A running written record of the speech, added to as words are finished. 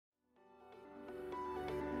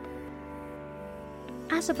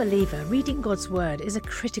As a believer, reading God's Word is a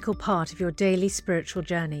critical part of your daily spiritual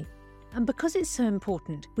journey. And because it's so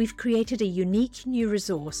important, we've created a unique new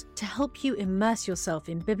resource to help you immerse yourself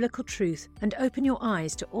in biblical truth and open your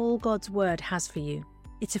eyes to all God's Word has for you.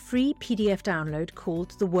 It's a free PDF download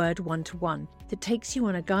called The Word 1-to-1 that takes you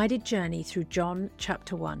on a guided journey through John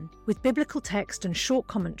chapter 1. With biblical text and short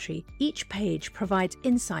commentary, each page provides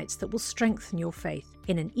insights that will strengthen your faith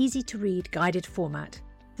in an easy-to-read guided format.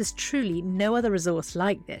 There's truly no other resource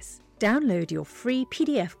like this. Download your free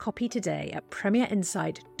PDF copy today at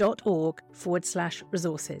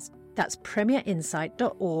premierinsight.org/resources. That's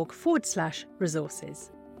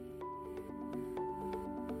premierinsight.org/resources.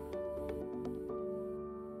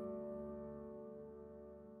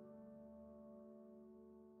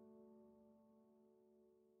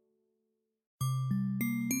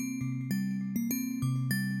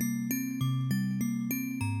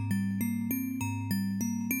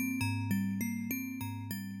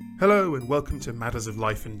 Hello and welcome to Matters of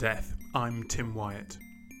Life and Death. I'm Tim Wyatt.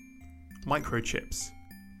 Microchips,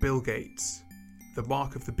 Bill Gates, the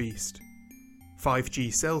mark of the beast,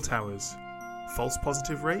 5G cell towers, false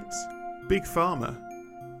positive rates, Big Pharma,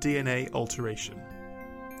 DNA alteration.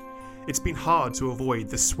 It's been hard to avoid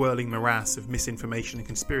the swirling morass of misinformation and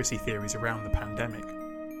conspiracy theories around the pandemic.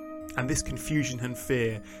 And this confusion and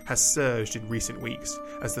fear has surged in recent weeks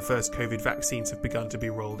as the first COVID vaccines have begun to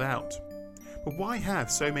be rolled out. But why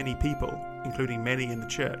have so many people, including many in the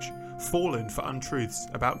church, fallen for untruths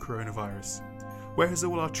about coronavirus? Where has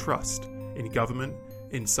all our trust in government,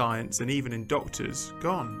 in science, and even in doctors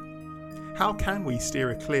gone? How can we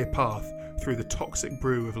steer a clear path through the toxic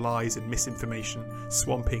brew of lies and misinformation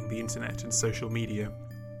swamping the internet and social media?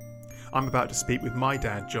 I'm about to speak with my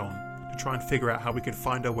dad, John, to try and figure out how we can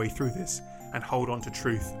find our way through this and hold on to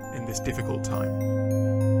truth in this difficult time.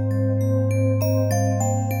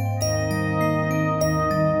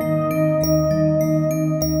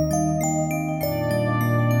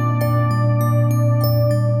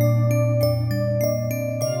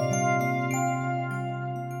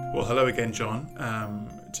 Hello again, John.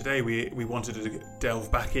 Today we wanted to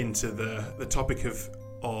delve back into the topic of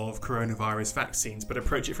coronavirus vaccines, but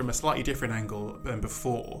approach it from a slightly different angle than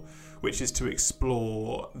before, which is to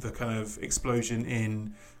explore the kind of explosion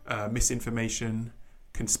in misinformation,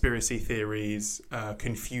 conspiracy theories,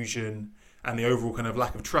 confusion, and the overall kind of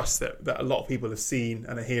lack of trust that a lot of people have seen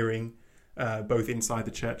and are hearing, both inside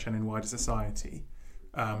the church and in wider society.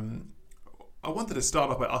 I wanted to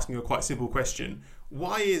start off by asking you a quite simple question.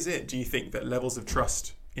 Why is it, do you think, that levels of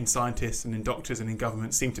trust in scientists and in doctors and in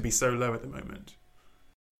government seem to be so low at the moment?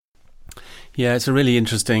 Yeah, it's a really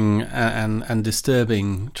interesting and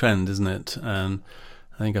disturbing trend, isn't it? I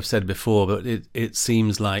think I've said before, but it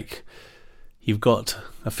seems like you've got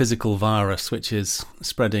a physical virus which is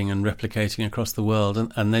spreading and replicating across the world,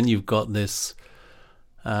 and then you've got this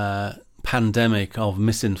pandemic of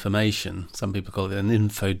misinformation. Some people call it an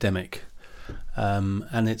infodemic.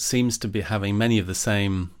 And it seems to be having many of the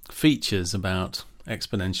same features about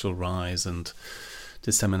exponential rise and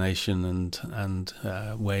dissemination and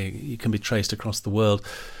where it can be traced across the world.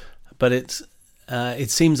 But it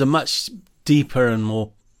seems a much deeper and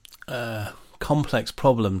more complex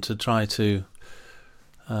problem to try to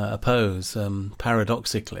oppose.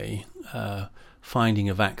 Paradoxically, finding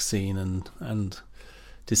a vaccine and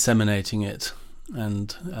disseminating it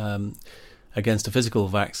and against a physical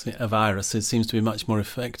virus, it seems to be much more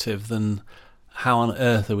effective than how on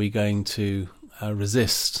earth are we going to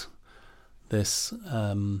resist this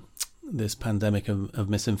pandemic of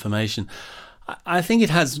misinformation. I think it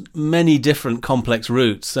has many different complex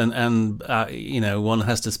roots, and one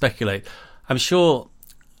has to speculate. I'm sure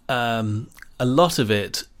a lot of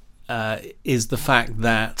it is the fact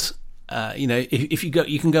that if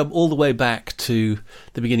you can go all the way back to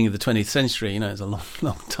the beginning of the 20th century. It's a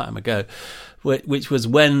long time ago, which was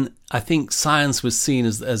when I think science was seen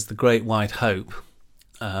as the great white hope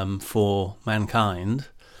for mankind,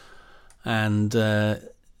 and there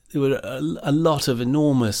were a lot of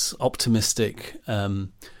enormous optimistic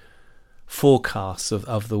forecasts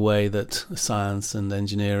of the way that science and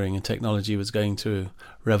engineering and technology was going to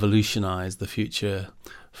revolutionize the future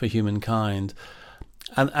for humankind.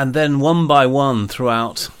 And then one by one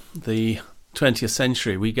throughout the 20th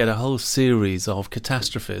century, we get a whole series of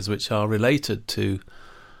catastrophes which are related to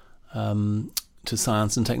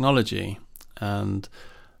science and technology, and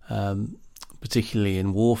particularly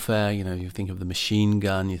in warfare. You think of the machine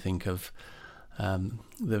gun, you think of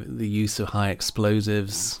the use of high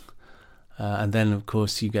explosives, and then of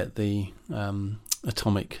course you get the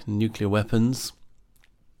atomic nuclear weapons.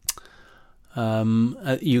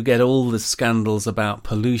 You get all the scandals about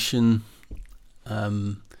pollution,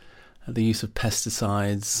 the use of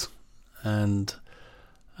pesticides, and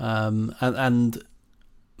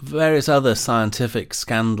various other scientific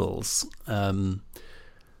scandals,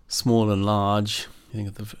 small and large. You think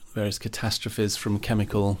of the various catastrophes from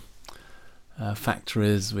chemical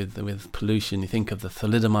factories with pollution. You think of the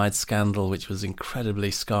thalidomide scandal, which was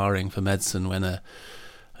incredibly scarring for medicine, when a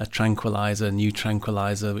new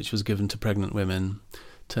tranquilizer, which was given to pregnant women,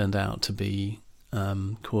 turned out to be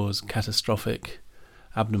cause catastrophic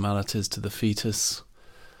abnormalities to the fetus,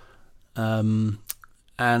 and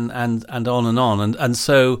on and on. And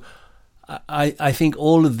so I think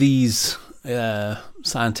all of these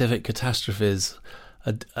scientific catastrophes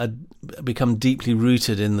become deeply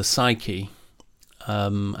rooted in the psyche,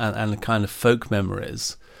 and kind of folk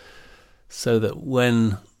memories, so that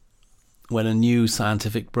when a new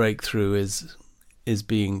scientific breakthrough is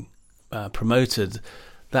being promoted,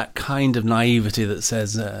 that kind of naivety that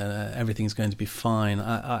says everything's going to be fine,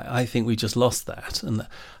 I think we just lost that, and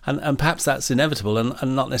perhaps that's inevitable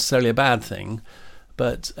and not necessarily a bad thing,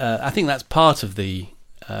 but I think that's part of the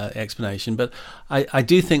explanation. But I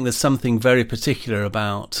do think there's something very particular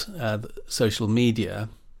about social media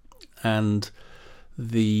and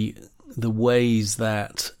the ways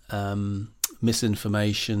that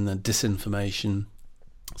misinformation and disinformation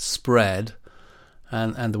spread,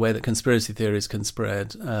 and the way that conspiracy theories can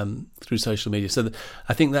spread through social media. So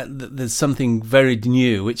I think that there's something very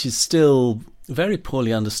new, which is still very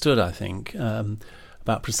poorly understood, I think,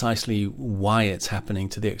 about precisely why it's happening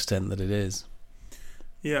to the extent that it is.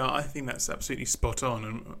 Yeah, I think that's absolutely spot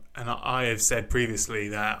on. And I have said previously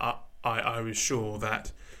that I was sure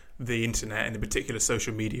that the internet, and in particular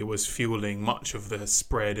social media, was fueling much of the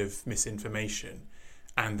spread of misinformation.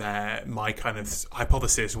 And that my kind of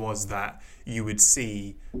hypothesis was that you would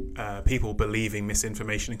see people believing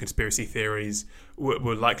misinformation and conspiracy theories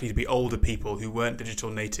were likely to be older people who weren't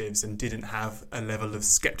digital natives and didn't have a level of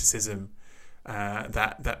skepticism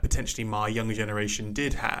that potentially my younger generation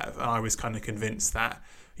did have. And I was kind of convinced that,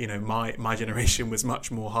 you know, my generation was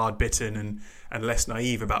much more hard-bitten and less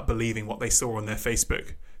naive about believing what they saw on their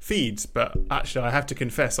Facebook feeds. But actually, I have to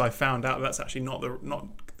confess, I found out that's actually not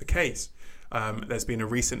the case. There's been a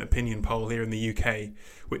recent opinion poll here in the UK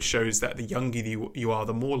which shows that the younger you are,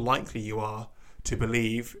 the more likely you are to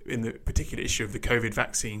believe in the particular issue of the COVID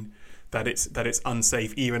vaccine that it's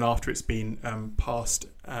unsafe even after it's been passed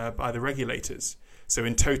by the regulators. So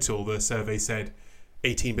in total, the survey said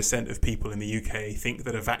 18% of people in the UK think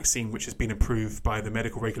that a vaccine which has been approved by the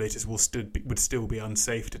medical regulators would still be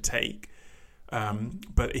unsafe to take.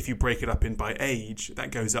 But if you break it up by age,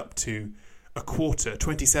 that goes up to a quarter,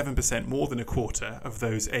 27%, more than a quarter of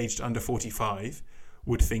those aged under 45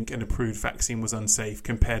 would think an approved vaccine was unsafe,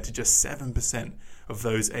 compared to just 7% of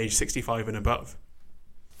those aged 65 and above.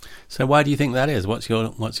 So why do you think that is? What's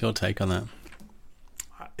your take on that?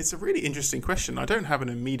 It's a really interesting question. I don't have an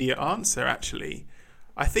immediate answer, actually.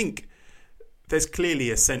 I think there's clearly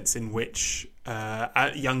a sense in which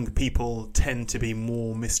young people tend to be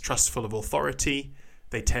more mistrustful of authority.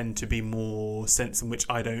 They tend to be more sense in which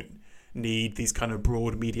I don't need these kind of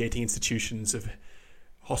broad mediating institutions of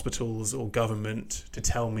hospitals or government to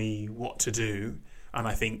tell me what to do. And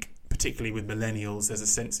I think particularly with millennials, there's a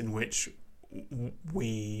sense in which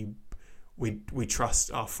we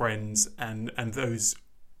trust our friends and those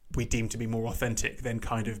we deem to be more authentic than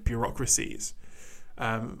kind of bureaucracies.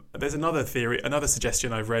 There's another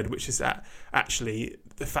suggestion I've read, which is that actually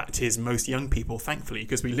the fact is most young people, thankfully,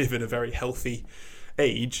 because we live in a very healthy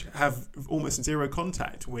age, have almost zero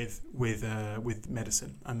contact with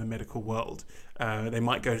medicine and the medical world. They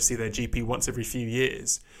might go to see their GP once every few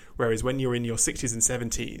years, whereas when you're in your 60s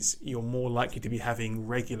and 70s, you're more likely to be having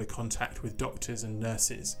regular contact with doctors and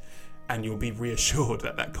nurses, and you'll be reassured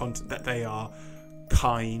that they are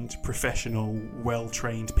kind, professional,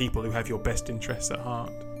 well-trained people who have your best interests at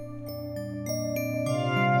heart.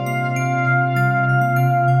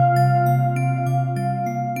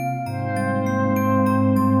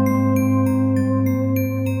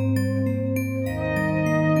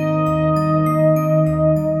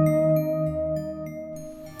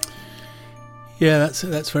 Yeah,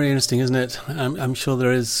 that's very interesting, isn't it? I'm sure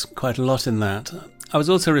there is quite a lot in that. I was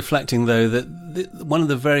also reflecting, though, that one of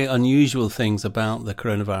the very unusual things about the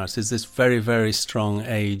coronavirus is this very, very strong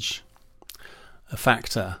age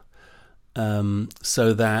factor,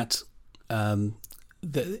 so that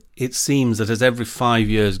it seems that as every 5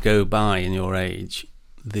 years go by in your age,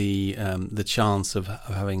 the chance of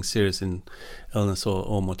having serious illness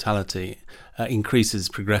or mortality increases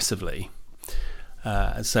progressively.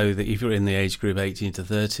 So that if you're in the age group 18 to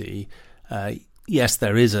 30, yes,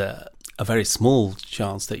 there is a a very small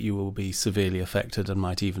chance that you will be severely affected and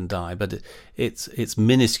might even die, but it's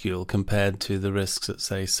minuscule compared to the risks at,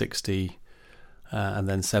 say, 60, and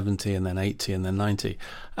then 70, and then 80, and then 90.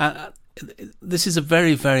 This is a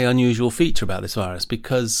very, very unusual feature about this virus,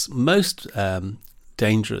 because most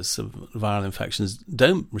dangerous viral infections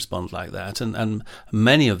don't respond like that, and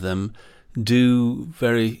many of them do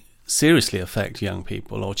very seriously affect young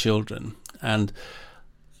people or children. And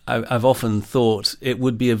I've often thought it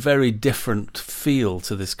would be a very different feel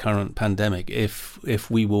to this current pandemic if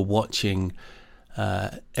we were watching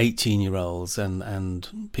 18-year-olds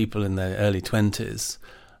and people in their early 20s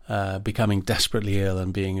becoming desperately ill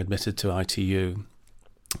and being admitted to ITU.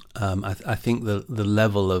 I think the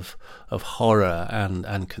level of horror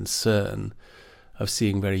and concern of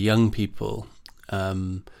seeing very young people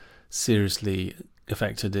seriously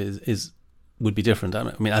affected would be different.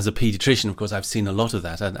 I mean, as a paediatrician, of course, I've seen a lot of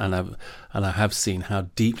that, and I have seen how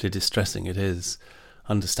deeply distressing it is,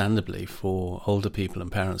 understandably, for older people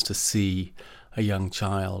and parents to see a young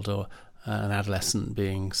child or an adolescent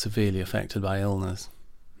being severely affected by illness.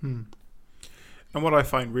 And what I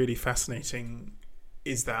find really fascinating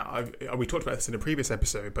is that we talked about this in a previous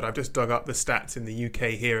episode, but I've just dug up the stats in the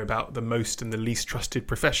UK here about the most and the least trusted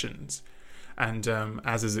professions. And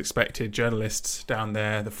as is expected, journalists down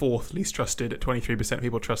there, the fourth least trusted, at 23% of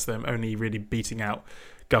people trust them, only really beating out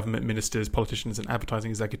government ministers, politicians and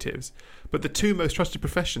advertising executives. But the two most trusted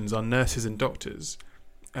professions are nurses and doctors.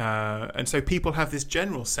 And so people have this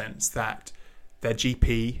general sense that their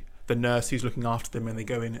GP, the nurse who's looking after them when they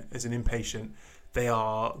go in as an inpatient, they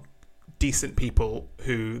are decent people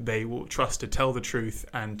who they will trust to tell the truth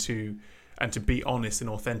and to be honest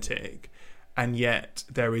and authentic. And yet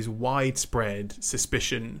there is widespread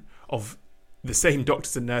suspicion of the same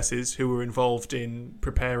doctors and nurses who were involved in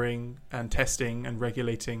preparing and testing and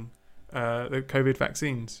regulating the COVID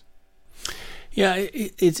vaccines. Yeah,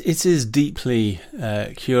 it is deeply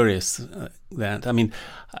curious that. I mean,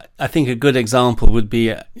 I think a good example would be,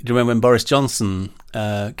 do you remember when Boris Johnson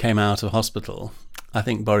came out of hospital? I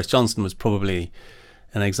think Boris Johnson was probably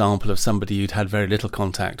an example of somebody who'd had very little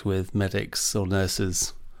contact with medics or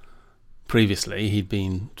nurses previously. He'd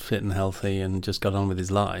been fit and healthy and just got on with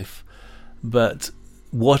his life. But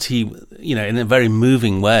what he, in a very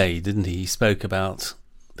moving way, didn't he? He spoke about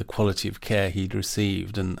the quality of care he'd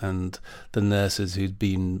received and the nurses who'd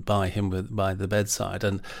been by him by the bedside.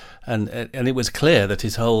 And it was clear that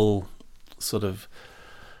his whole sort of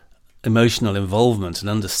emotional involvement and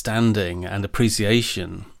understanding and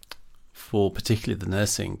appreciation for particularly the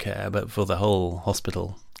nursing care, but for the whole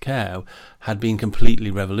hospital care, had been completely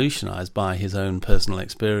revolutionised by his own personal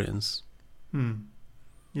experience.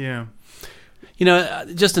 Yeah.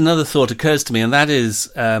 Just another thought occurs to me, and that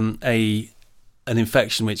is an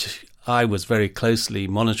infection which I was very closely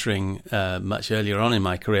monitoring much earlier on in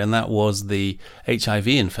my career, and that was the HIV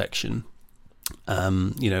infection.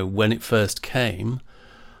 When it first came,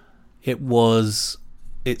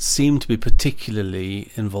 it seemed to be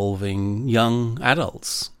particularly involving young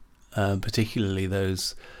adults, particularly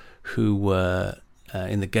those who were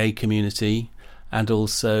in the gay community and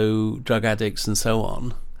also drug addicts and so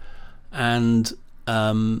on. And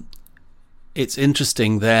it's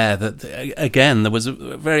interesting there that, again, there was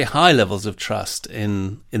very high levels of trust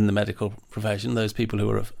in the medical profession, those people who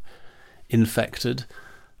were infected,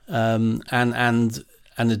 and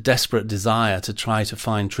a desperate desire to try to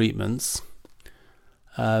find treatments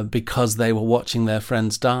because they were watching their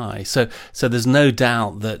friends die. So there's no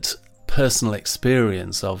doubt that personal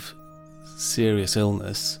experience of serious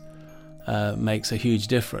illness makes a huge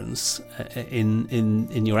difference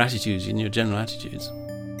in your attitudes, in your general attitudes.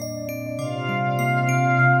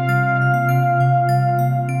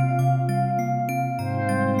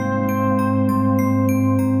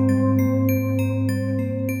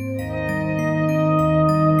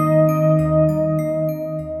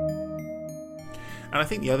 And I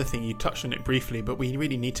think the other thing, you touched on it briefly, but we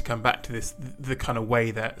really need to come back to this, the kind of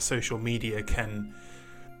way that social media can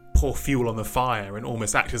pour fuel on the fire and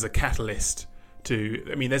almost act as a catalyst to,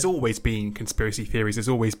 there's always been conspiracy theories, there's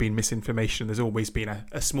always been misinformation, there's always been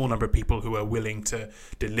a small number of people who are willing to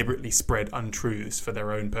deliberately spread untruths for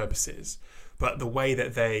their own purposes. But the way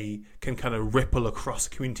that they can kind of ripple across a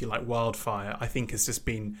community like wildfire, I think has just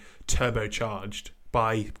been turbocharged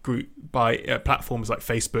by platforms like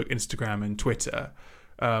Facebook, Instagram and Twitter.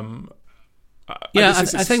 I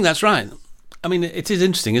think that's right. It is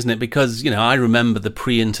interesting, isn't it? Because, I remember the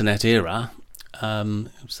pre-internet era.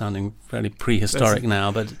 Sounding fairly prehistoric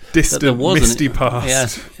now, but distant, misty past.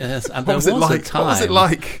 Yes. And What was it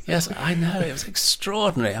like? Yes, I know. It was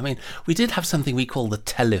extraordinary. We did have something we called the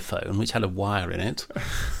telephone, which had a wire in it.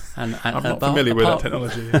 And I'm not familiar with that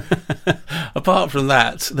technology. Apart from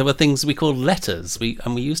that, there were things we called letters. We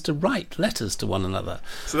used to write letters to one another.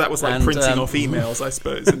 So that was like printing off emails, I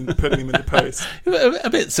suppose, and putting them in the post. A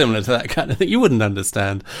bit similar to that kind of thing. You wouldn't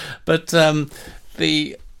understand. But in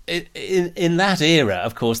that era,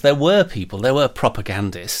 of course, there were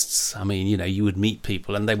propagandists. I mean, you would meet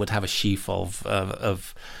people and they would have a sheaf of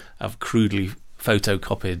crudely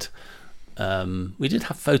photocopied. We did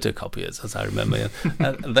have photocopiers, as I remember,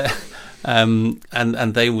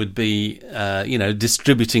 and they would be,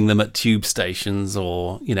 distributing them at tube stations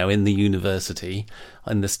or, in the university,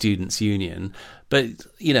 in the students' union. But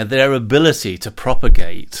their ability to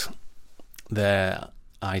propagate their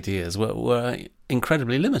ideas were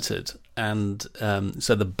incredibly limited, and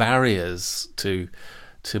so the barriers to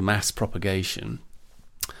mass propagation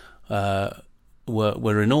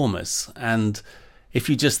were enormous. And if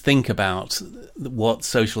you just think about what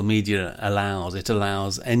social media allows, it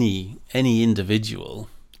allows any individual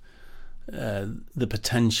the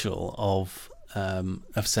potential of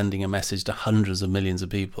sending a message to hundreds of millions of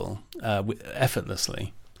people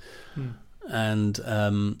effortlessly, and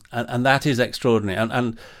that is extraordinary.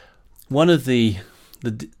 And one of the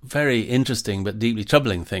very interesting but deeply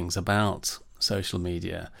troubling things about social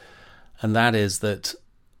media, and that is that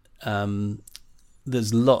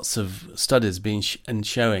there's lots of studies being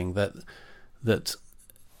showing that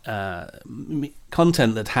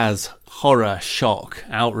content that has horror, shock,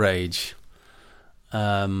 outrage,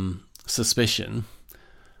 suspicion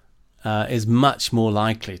is much more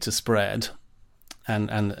likely to spread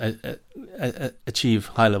and achieve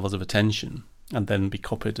high levels of attention and then be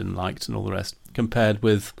copied and liked and all the rest, compared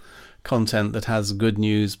with content that has good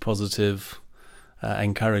news, positive,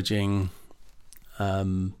 encouraging,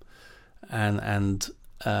 and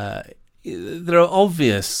there are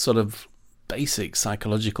obvious sort of basic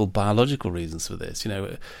psychological, biological reasons for this.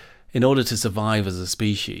 In order to survive as a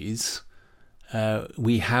species,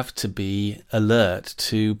 we have to be alert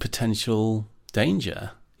to potential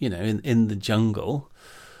danger. In the jungle,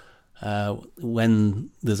 when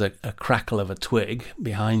there's a crackle of a twig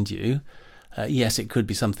behind you, yes, it could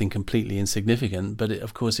be something completely insignificant, but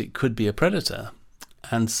of course it could be a predator.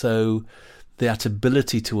 And so that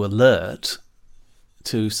ability to alert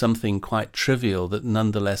to something quite trivial that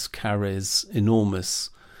nonetheless carries enormous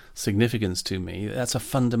significance to me, that's a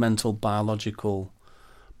fundamental biological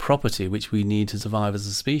property which we need to survive as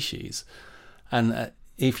a species. And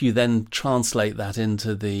if you then translate that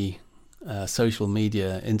into the social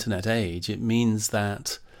media internet age, it means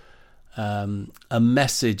that a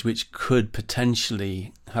message which could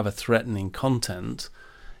potentially have a threatening content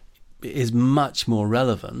is much more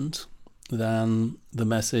relevant than the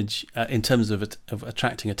message in terms of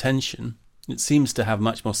attracting attention. It seems to have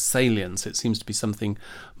much more salience. It seems to be something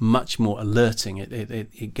much more alerting.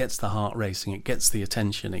 It gets the heart racing. It gets the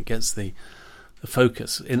attention. It gets the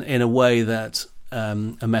focus in a way that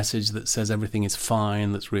a message that says everything is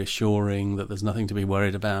fine, that's reassuring, that there's nothing to be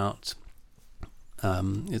worried about,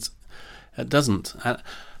 it doesn't.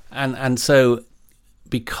 And so,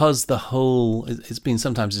 because the whole, it's been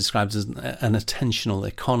sometimes described as an attentional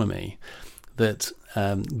economy, that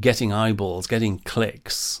getting eyeballs, getting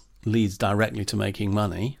clicks leads directly to making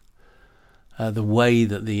money. The way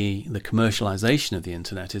that the commercialization of the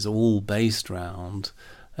internet is all based around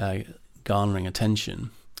garnering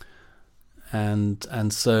attention,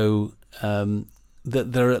 and so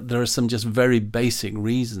there are some just very basic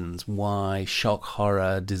reasons why shock,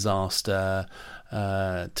 horror, disaster,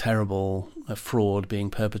 terrible fraud being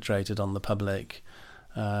perpetrated on the public.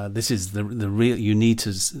 This is the real. You need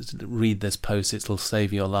to read this post; it'll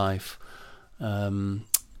save your life.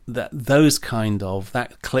 That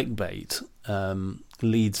clickbait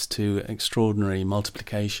leads to extraordinary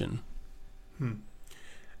multiplication.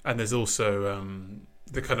 And there's also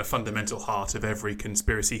the kind of fundamental heart of every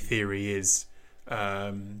conspiracy theory is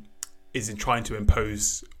in trying to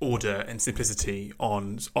impose order and simplicity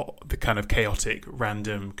on the kind of chaotic,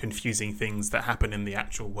 random, confusing things that happen in the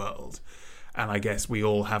actual world. And I guess we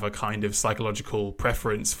all have a kind of psychological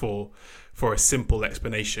preference for a simple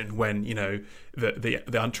explanation when,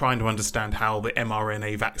 I'm trying to understand how the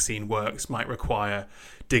mRNA vaccine works might require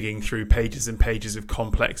digging through pages and pages of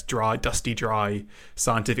complex, dry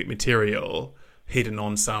scientific material hidden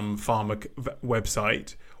on some pharma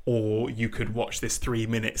website, or you could watch this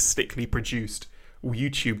 3-minute slickly produced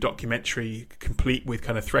YouTube documentary complete with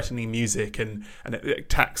kind of threatening music and it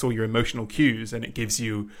attacks all your emotional cues, and it gives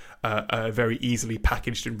you a very easily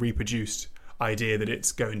packaged and reproduced idea that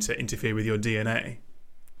it's going to interfere with your DNA.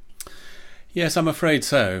 Yes, I'm afraid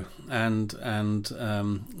so, and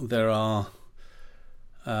there are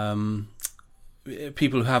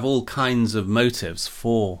people who have all kinds of motives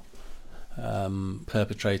for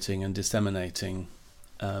perpetrating and disseminating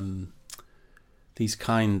these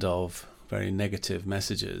kind of very negative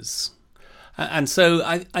messages. And so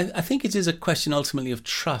I think it is a question ultimately of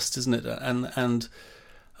trust, isn't it? And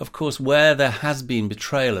of course, where there has been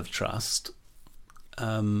betrayal of trust,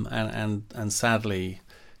 and sadly,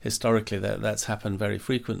 historically, that's happened very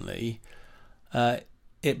frequently,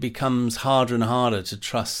 it becomes harder and harder to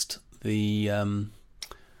trust the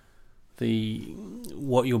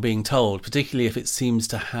what you're being told, particularly if it seems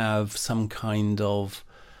to have some kind of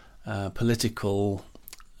political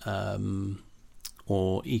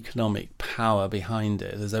or economic power behind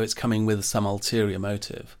it, as though it's coming with some ulterior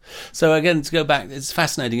motive. So again, to go back, it's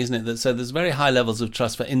fascinating, isn't it, that so there's very high levels of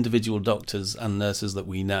trust for individual doctors and nurses that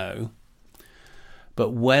we know,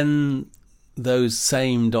 but when those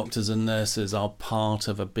same doctors and nurses are part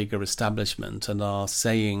of a bigger establishment and are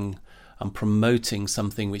saying and promoting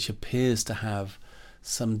something which appears to have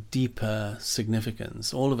some deeper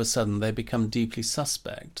significance, all of a sudden they become deeply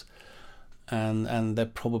suspect, and they're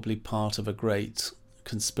probably part of a great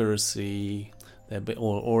conspiracy,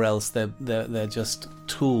 or else they're just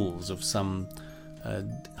tools of some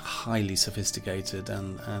highly sophisticated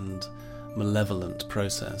and malevolent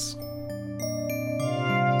process.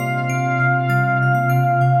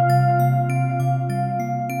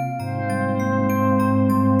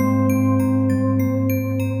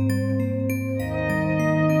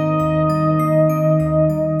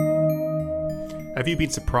 Have you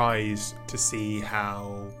been surprised to see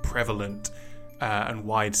how prevalent and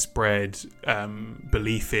widespread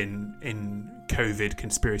belief in COVID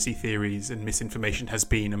conspiracy theories and misinformation has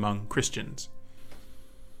been among Christians?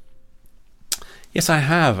 Yes, I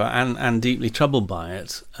have, and deeply troubled by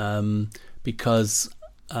it, because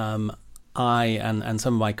I and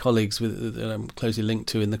some of my colleagues that I'm closely linked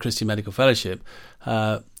to in the Christian Medical Fellowship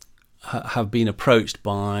have been approached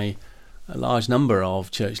by a large number of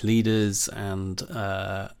church leaders and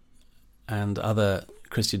other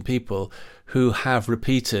Christian people who have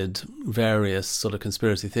repeated various sort of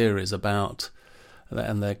conspiracy theories about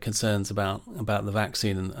and their concerns about the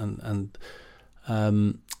vaccine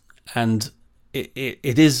and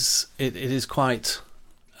it is quite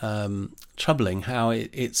troubling how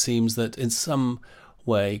it seems that in some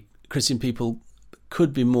way Christian people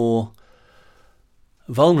could be more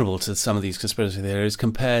vulnerable to some of these conspiracy theories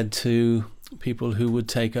compared to people who would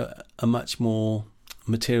take a much more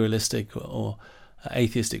materialistic or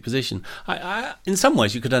atheistic position. I in some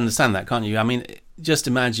ways you could understand that, can't you? I mean, just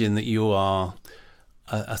imagine that you are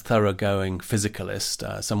a thoroughgoing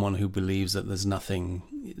physicalist, someone who believes that there's nothing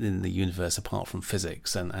in the universe apart from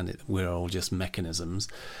physics and we're all just mechanisms.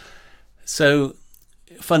 So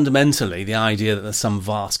fundamentally, the idea that there's some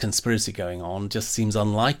vast conspiracy going on just seems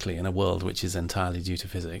unlikely in a world which is entirely due to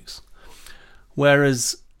physics.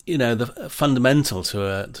 Whereas, the fundamental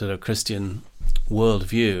to a Christian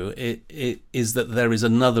worldview it is that there is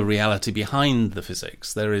another reality behind the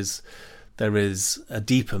physics. There is a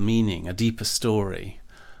deeper meaning, a deeper story,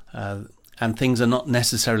 and things are not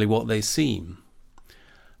necessarily what they seem.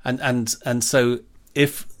 And so,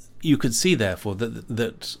 if you could see, therefore,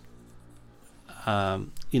 that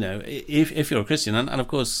if you're a Christian, and of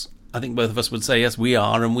course I think both of us would say yes, we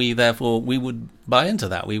are, and we would buy into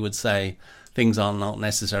that. We would say things are not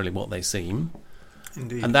necessarily what they seem.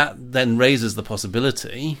 Indeed. And that then raises the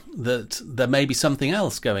possibility that there may be something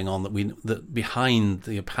else going on that behind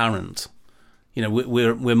the apparent.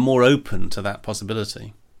 We're more open to that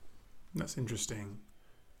possibility. That's interesting.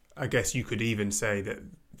 I guess you could even say that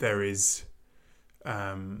there is,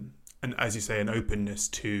 and as you say, an openness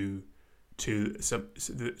to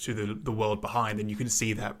the world behind, and you can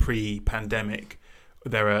see that pre-pandemic.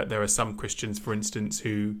 There are some Christians, for instance,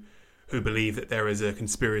 who believe that there is a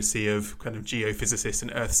conspiracy of kind of geophysicists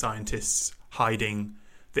and earth scientists hiding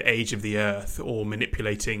the age of the earth or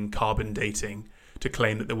manipulating carbon dating to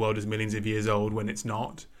claim that the world is millions of years old when it's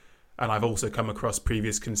not. And I've also come across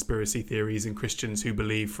previous conspiracy theories in Christians who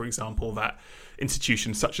believe, for example, that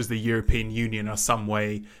institutions such as the European Union are some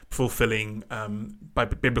way fulfilling by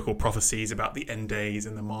biblical prophecies about the end days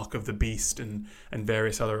and the mark of the beast and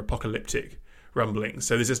various other apocalyptic rumblings.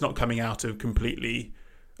 So this is not coming out of completely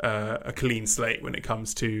a clean slate when it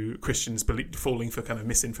comes to Christians falling for kind of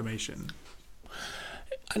misinformation.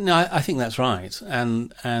 No, I think that's right,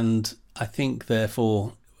 and I think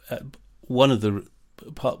therefore one of the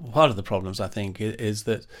part of the problems, I think, is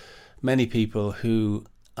that many people who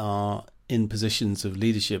are in positions of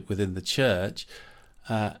leadership within the church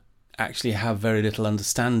actually have very little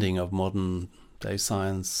understanding of modern day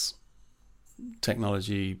science,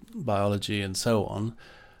 technology, biology, and so on.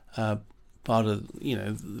 part of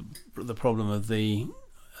the problem of the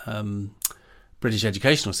British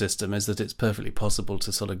educational system is that it's perfectly possible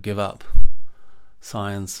to sort of give up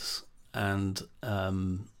science and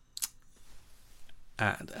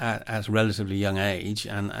at a relatively young age,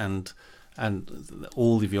 and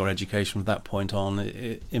all of your education from that point on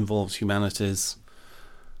it involves humanities,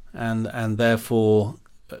 and therefore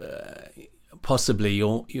possibly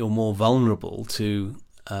you're more vulnerable to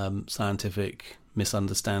scientific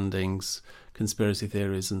misunderstandings, conspiracy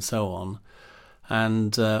theories, and so on.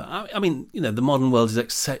 And I mean, the modern world is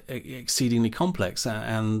exceedingly complex,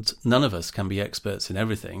 and none of us can be experts in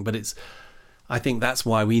everything. But I think that's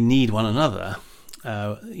why we need one another.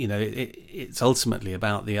 It's ultimately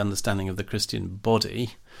about the understanding of the Christian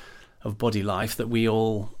body, of body life, that we're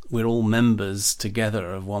all members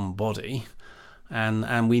together of one body,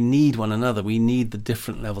 and we need one another. We need the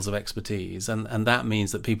different levels of expertise, and that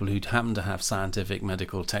means that people who happen to have scientific,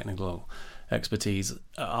 medical, technical expertise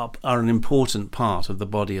are an important part of the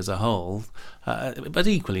body as a whole, but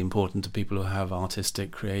equally important to people who have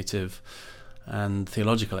artistic, creative, and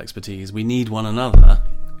theological expertise. We need one another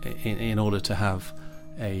in order to have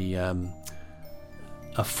a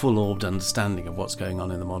full-orbed understanding of what's going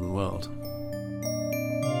on in the modern world.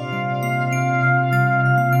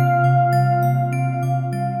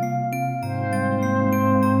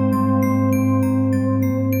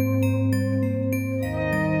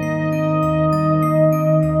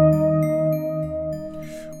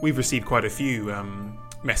 We've received quite a few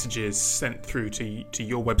messages sent through to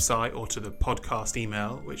your website or to the podcast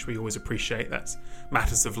email, which we always appreciate. That's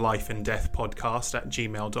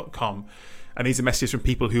mattersoflifeanddeathpodcast@gmail.com. And these are messages from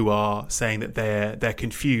people who are saying that they're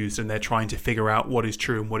confused and they're trying to figure out what is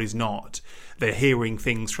true and what is not. They're hearing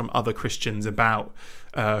things from other Christians about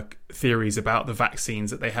theories about the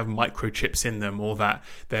vaccines, that they have microchips in them, or that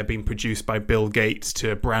they're being produced by Bill Gates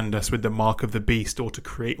to brand us with the mark of the beast, or to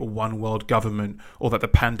create a one world government, or that the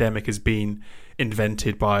pandemic has been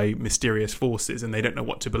invented by mysterious forces, and they don't know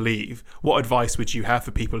what to believe. What advice would you have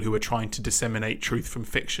for people who are trying to disseminate truth from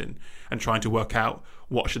fiction and trying to work out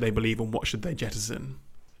what should they believe and what should they jettison?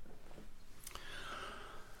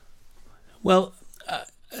 Well,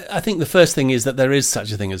 I think the first thing is that there is such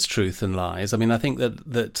a thing as truth and lies. I mean, I think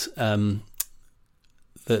that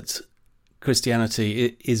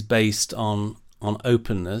Christianity is based on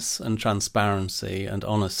openness and transparency and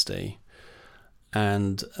honesty,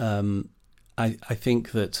 and I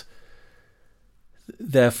think that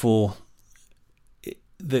therefore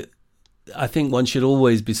I think one should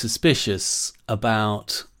always be suspicious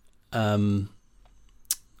about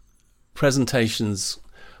presentations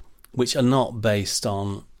which are not based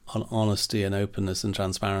on honesty and openness and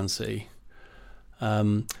transparency.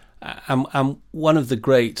 And one of the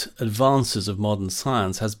great advances of modern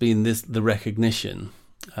science has been the recognition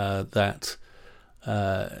that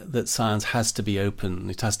science has to be open.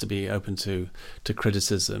 It has to be open to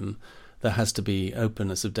criticism. There has to be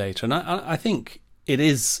openness of data. And I think it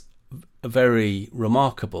is very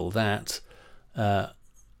remarkable that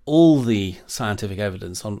all the scientific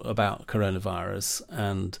evidence about coronavirus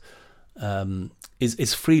and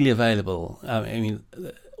is freely available. I mean,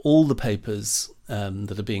 all the papers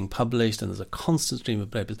that are being published, and there's a constant stream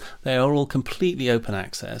of papers, they are all completely open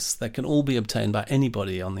access. They can all be obtained by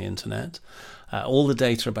anybody on the internet. All the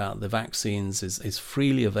data about the vaccines is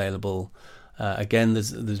freely available. Again,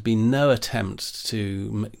 there's been no attempt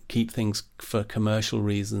to keep things for commercial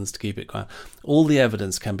reasons, to keep it quiet. All the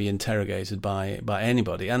evidence can be interrogated by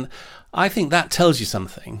anybody, and I think that tells you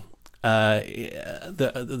something.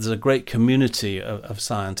 There's a great community of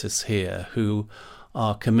scientists here who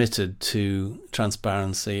are committed to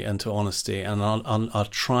transparency and to honesty, and are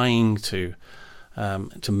trying to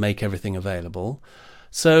make everything available.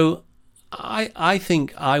 So I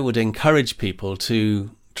think I would encourage people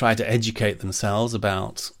to try to educate themselves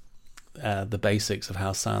about the basics of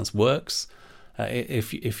how science works,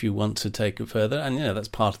 if you want to take it further. And that's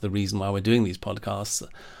part of the reason why we're doing these podcasts.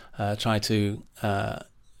 Try to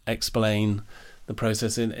explain the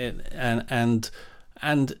process and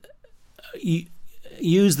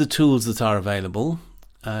use the tools that are available,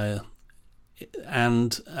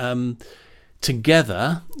 and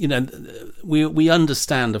together, we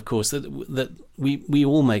understand, of course, that we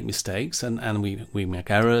all make mistakes and we make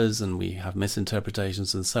errors and we have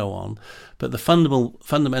misinterpretations and so on. But the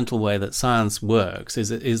fundamental way that science works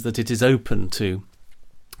is that it is open to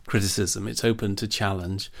criticism, it's open to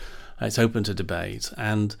challenge, it's open to debate.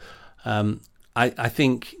 And I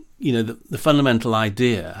think the fundamental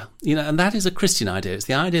idea, and that is a Christian idea. It's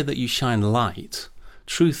the idea that you shine light.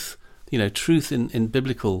 Truth in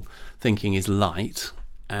biblical thinking is light,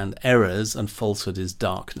 and errors and falsehood is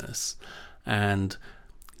darkness. And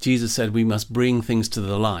Jesus said we must bring things to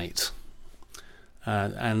the light.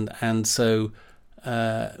 And so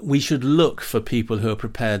we should look for people who are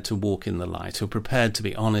prepared to walk in the light, who are prepared to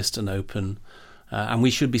be honest and open, and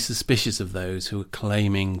we should be suspicious of those who are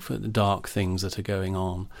claiming for the dark things that are going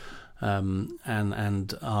on,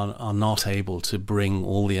 and are not able to bring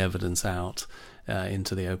all the evidence out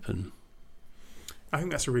into the open. I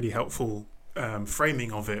think that's a really helpful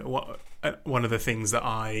framing of it. One of the things that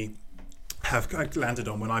I have kind of landed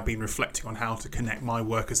on when I've been reflecting on how to connect my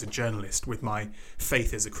work as a journalist with my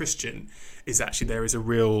faith as a Christian is actually there is a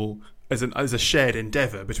real, as a shared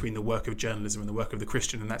endeavour between the work of journalism and the work of the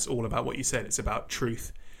Christian, and that's all about what you said. It's about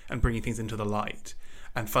truth and bringing things into the light.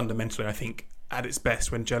 And fundamentally, I think at its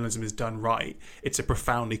best, when journalism is done right, it's a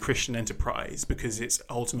profoundly Christian enterprise, because its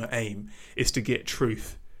ultimate aim is to get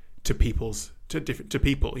truth to people.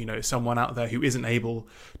 Someone out there who isn't able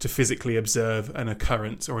to physically observe an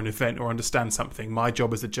occurrence or an event or understand something. My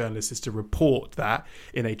job as a journalist is to report that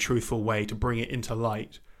in a truthful way, to bring it into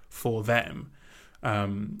light for them.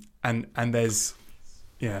 And there's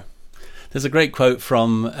a great quote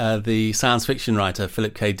from the science fiction writer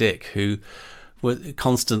Philip K. Dick, who was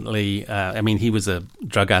constantly, he was a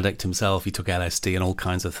drug addict himself. He took LSD and all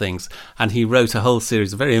kinds of things. And he wrote a whole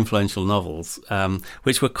series of very influential novels,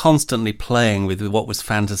 which were constantly playing with what was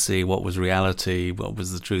fantasy, what was reality, what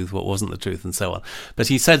was the truth, what wasn't the truth, and so on. But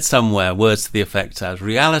he said somewhere words to the effect as,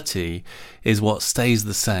 reality is what stays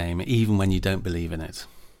the same even when you don't believe in it.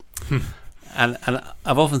 And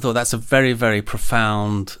I've often thought that's a very, very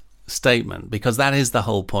profound statement, because that is the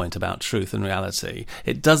whole point about truth and reality.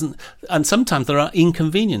 It doesn't, and sometimes there are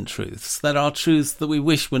inconvenient truths. There are truths that we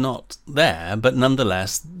wish were not there, but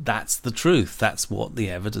nonetheless, that's the truth. That's what the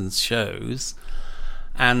evidence shows,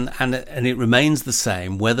 and it remains the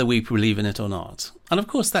same whether we believe in it or not. And of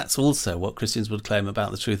course, that's also what Christians would claim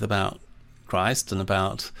about the truth about Christ and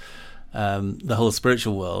about the whole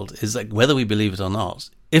spiritual world, is that whether we believe it or not,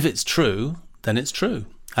 if it's true, then it's true,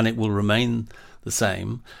 and it will remain the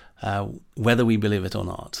same whether we believe it or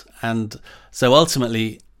not. And so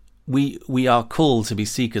ultimately we are called to be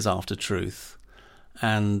seekers after truth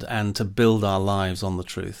and to build our lives on the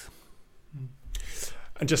truth.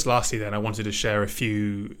 And just lastly then, I wanted to share a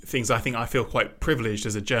few things. I think I feel quite privileged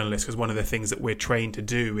as a journalist, because one of the things that we're trained to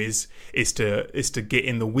do is to get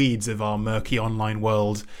in the weeds of our murky online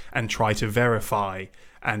world and try to verify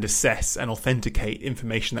and assess and authenticate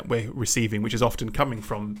information that we're receiving, which is often coming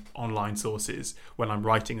from online sources. When I'm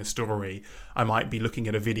writing a story, I might be looking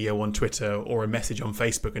at a video on Twitter or a message on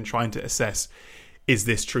Facebook and trying to assess, is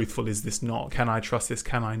this truthful, is this not? Can I trust this,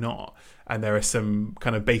 can I not? And there are some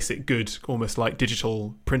kind of basic good, almost like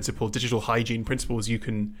digital hygiene principles you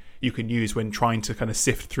can use when trying to kind of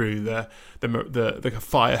sift through the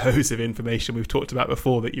fire hose of information we've talked about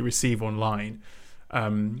before that you receive online.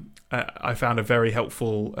 I found a very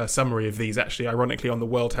helpful summary of these, actually, ironically, on the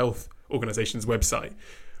World Health Organization's website,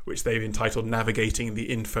 which they've entitled Navigating the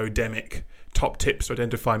Infodemic, Top Tips to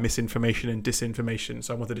Identify Misinformation and Disinformation.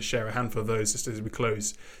 So I wanted to share a handful of those just as we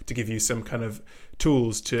close, to give you some kind of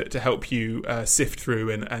tools to help you sift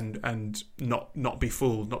through and not be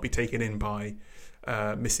fooled, not be taken in by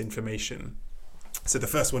misinformation. So the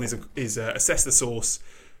first one is assess the source.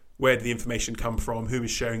 Where did the information come from? Who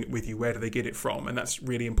is sharing it with you? Where do they get it from? And that's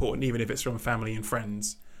really important, even if it's from family and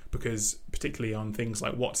friends, because particularly on things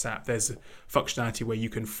like WhatsApp, there's a functionality where you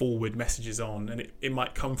can forward messages on, and it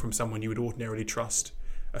might come from someone you would ordinarily trust,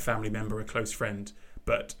 a family member, a close friend,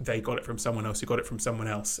 but they got it from someone else who got it from someone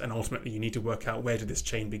else. And ultimately, you need to work out, where did this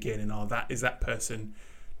chain begin, and is that person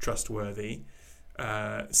trustworthy?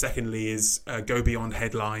 Secondly is go beyond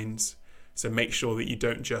headlines. So make sure that you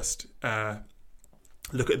don't just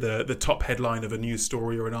look at the top headline of a news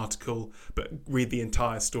story or an article, but read the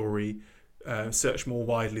entire story. Search more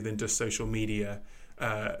widely than just social media.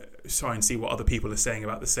 Try and see what other people are saying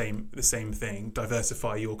about the same thing.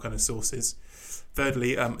 Diversify your kind of sources.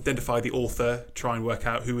 Thirdly, identify the author. Try and work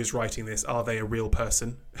out who is writing this. Are they a real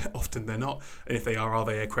person? Often they're not. And if they are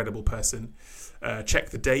they a credible person? Check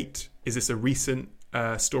the date. Is this a recent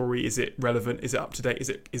story? Is it relevant? Is it up to date?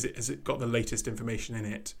 Has it got the latest information in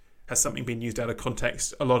it? Has something been used out of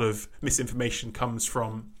context? A lot of misinformation comes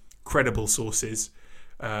from credible sources,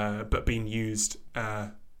 but being used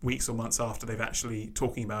weeks or months after they've actually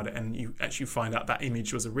talking about it, and you actually find out that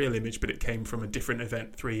image was a real image, but it came from a different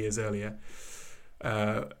event 3 years earlier.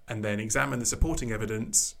 And then examine the supporting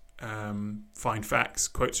evidence, find facts,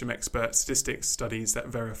 quotes from experts, statistics, studies that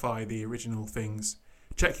verify the original things.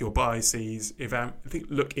 Check your biases.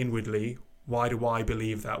 Look inwardly. Why do I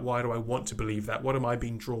believe that? Why do I want to believe that? What am I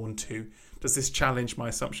being drawn to? Does this challenge my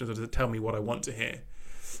assumptions, or does it tell me what I want to hear?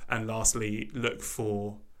 And lastly, look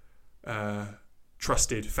for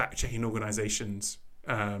trusted fact-checking organisations,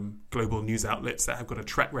 global news outlets that have got a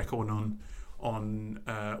track record on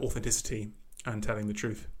authenticity and telling the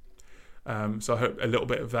truth. So I hope a little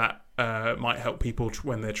bit of that might help people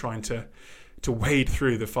when they're trying to wade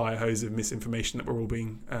through the fire hose of misinformation that we're all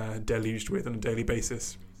being deluged with on a daily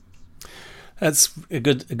basis. That's a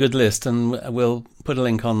good list, and we'll put a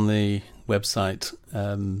link on the website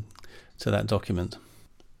to that document.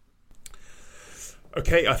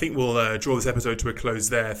 Okay, I think we'll draw this episode to a close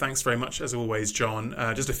there. Thanks very much, as always, John.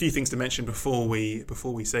 Just a few things to mention before we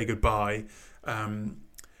say goodbye.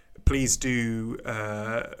 Please do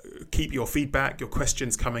keep your feedback, your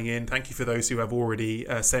questions coming in. Thank you for those who have already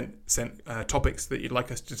sent topics that you'd like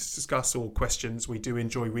us to discuss or questions. We do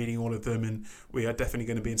enjoy reading all of them, and we are definitely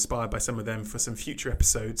going to be inspired by some of them for some future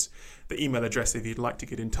episodes. The email address, if you'd like to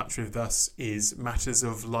get in touch with us, is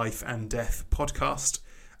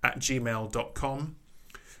mattersoflifeanddeathpodcast@gmail.com.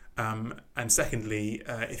 And secondly,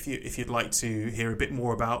 if you'd like to hear a bit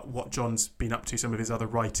more about what John's been up to, some of his other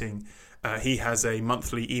writing, he has a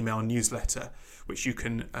monthly email newsletter which you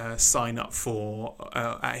can sign up for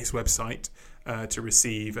at his website to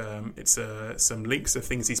receive. It's some links of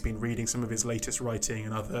things he's been reading, some of his latest writing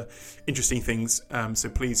and other interesting things. So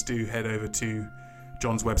please do head over to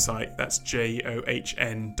John's website. That's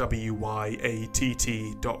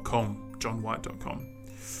JOHNWYATT.com, johnwyatt.com.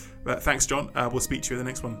 But thanks, John. We'll speak to you in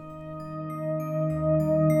the next one.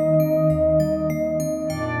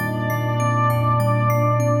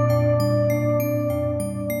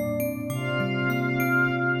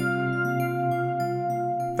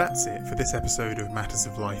 That's it for this episode of Matters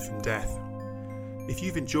of Life and Death. If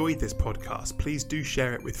you've enjoyed this podcast, please do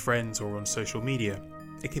share it with friends or on social media.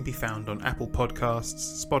 It can be found on Apple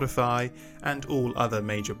Podcasts, Spotify, and all other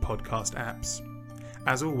major podcast apps.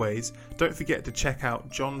 As always, don't forget to check out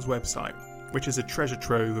John's website, which is a treasure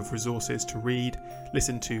trove of resources to read,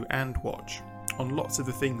 listen to, and watch on lots of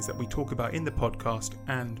the things that we talk about in the podcast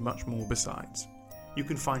and much more besides. You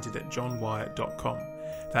can find it at johnwyatt.com.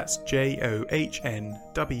 That's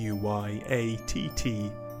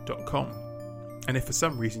JOHNWYATT.com. And if for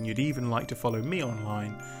some reason you'd even like to follow me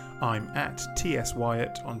online, I'm at TS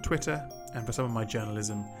Wyatt on Twitter, and for some of my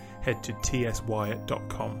journalism, head to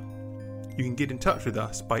tswyatt.com. You can get in touch with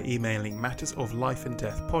us by emailing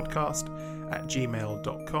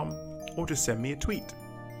mattersoflifeanddeathpodcast@gmail.com, or just send me a tweet.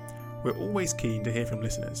 We're always keen to hear from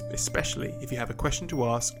listeners, especially if you have a question to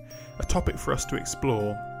ask, a topic for us to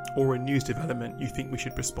explore, or a news development you think we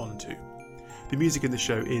should respond to. The music in the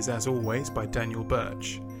show is, as always, by Daniel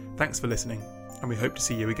Birch. Thanks for listening, and we hope to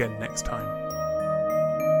see you again next time.